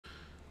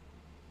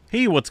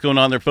Hey, what's going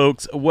on there,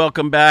 folks?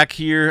 Welcome back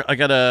here. I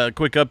got a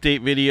quick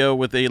update video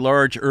with a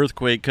large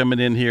earthquake coming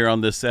in here on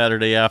this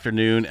Saturday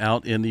afternoon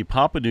out in the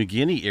Papua New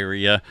Guinea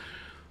area.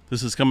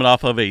 This is coming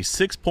off of a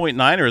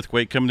 6.9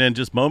 earthquake coming in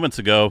just moments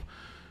ago.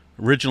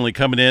 Originally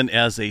coming in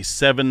as a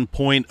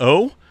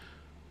 7.0.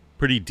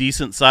 Pretty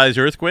decent sized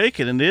earthquake,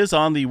 and it is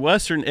on the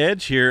western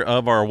edge here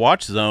of our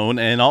watch zone,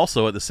 and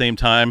also at the same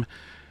time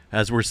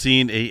as we're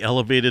seeing a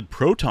elevated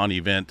proton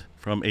event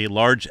from a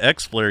large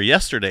X flare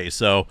yesterday.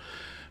 So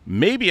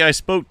maybe I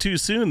spoke too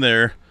soon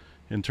there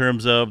in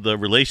terms of the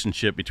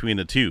relationship between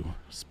the two,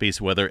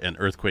 space weather and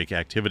earthquake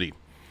activity.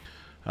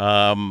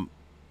 Fairly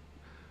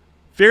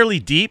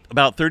deep,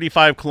 about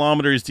 35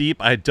 kilometers deep.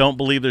 I don't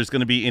believe there's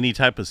going to be any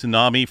type of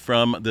tsunami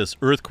from this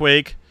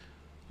earthquake.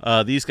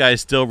 These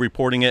guys still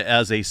reporting it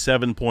as a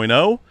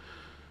 7.0.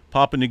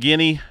 Papua New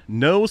Guinea,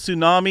 no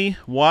tsunami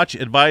watch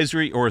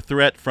advisory or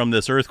threat from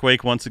this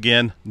earthquake. Once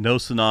again, no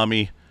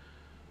tsunami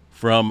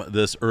from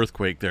this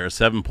earthquake there,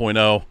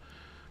 7.0.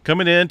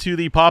 Coming into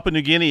the Papua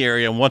New Guinea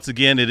area, and once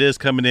again, it is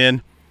coming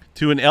in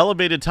to an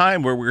elevated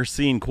time where we're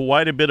seeing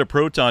quite a bit of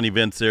proton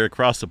events there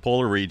across the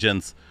polar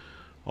regions.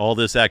 All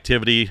this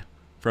activity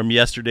from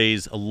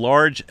yesterday's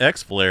large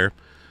X flare,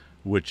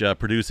 which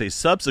produced a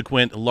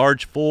subsequent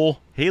large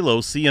full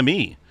halo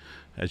CME.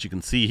 As you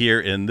can see here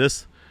in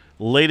this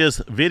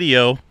latest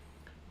video,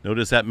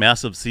 notice that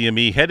massive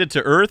CME headed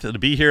to Earth. It'll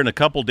be here in a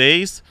couple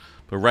days,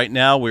 but right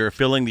now we're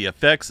feeling the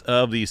effects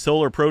of the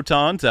solar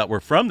protons that were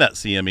from that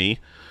CME.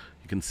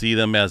 You can see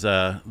them as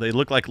they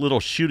look like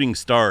little shooting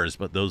stars,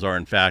 but those are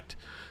in fact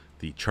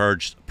the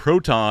charged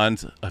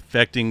protons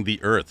affecting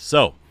the Earth.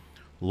 So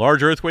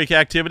large earthquake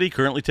activity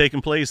currently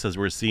taking place as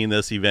we're seeing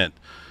this event.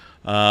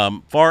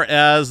 Far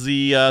as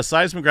the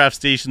seismograph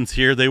stations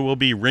here, they will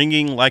be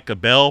ringing like a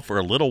bell for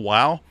a little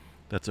while.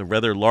 That's a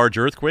rather large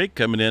earthquake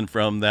coming in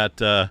from that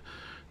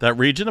that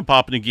region of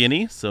Papua New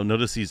Guinea. So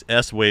notice these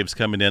S waves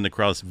coming in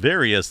across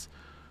various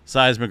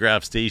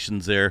seismograph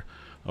stations there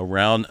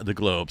around the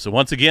globe. So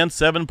once again,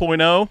 7.0,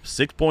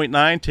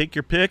 6.9, take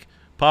your pick.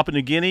 Papua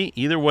New Guinea,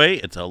 either way,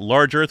 it's a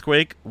large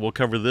earthquake. We'll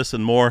cover this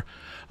and more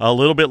a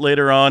little bit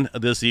later on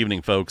this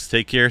evening, folks.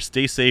 Take care.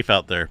 Stay safe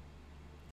out there.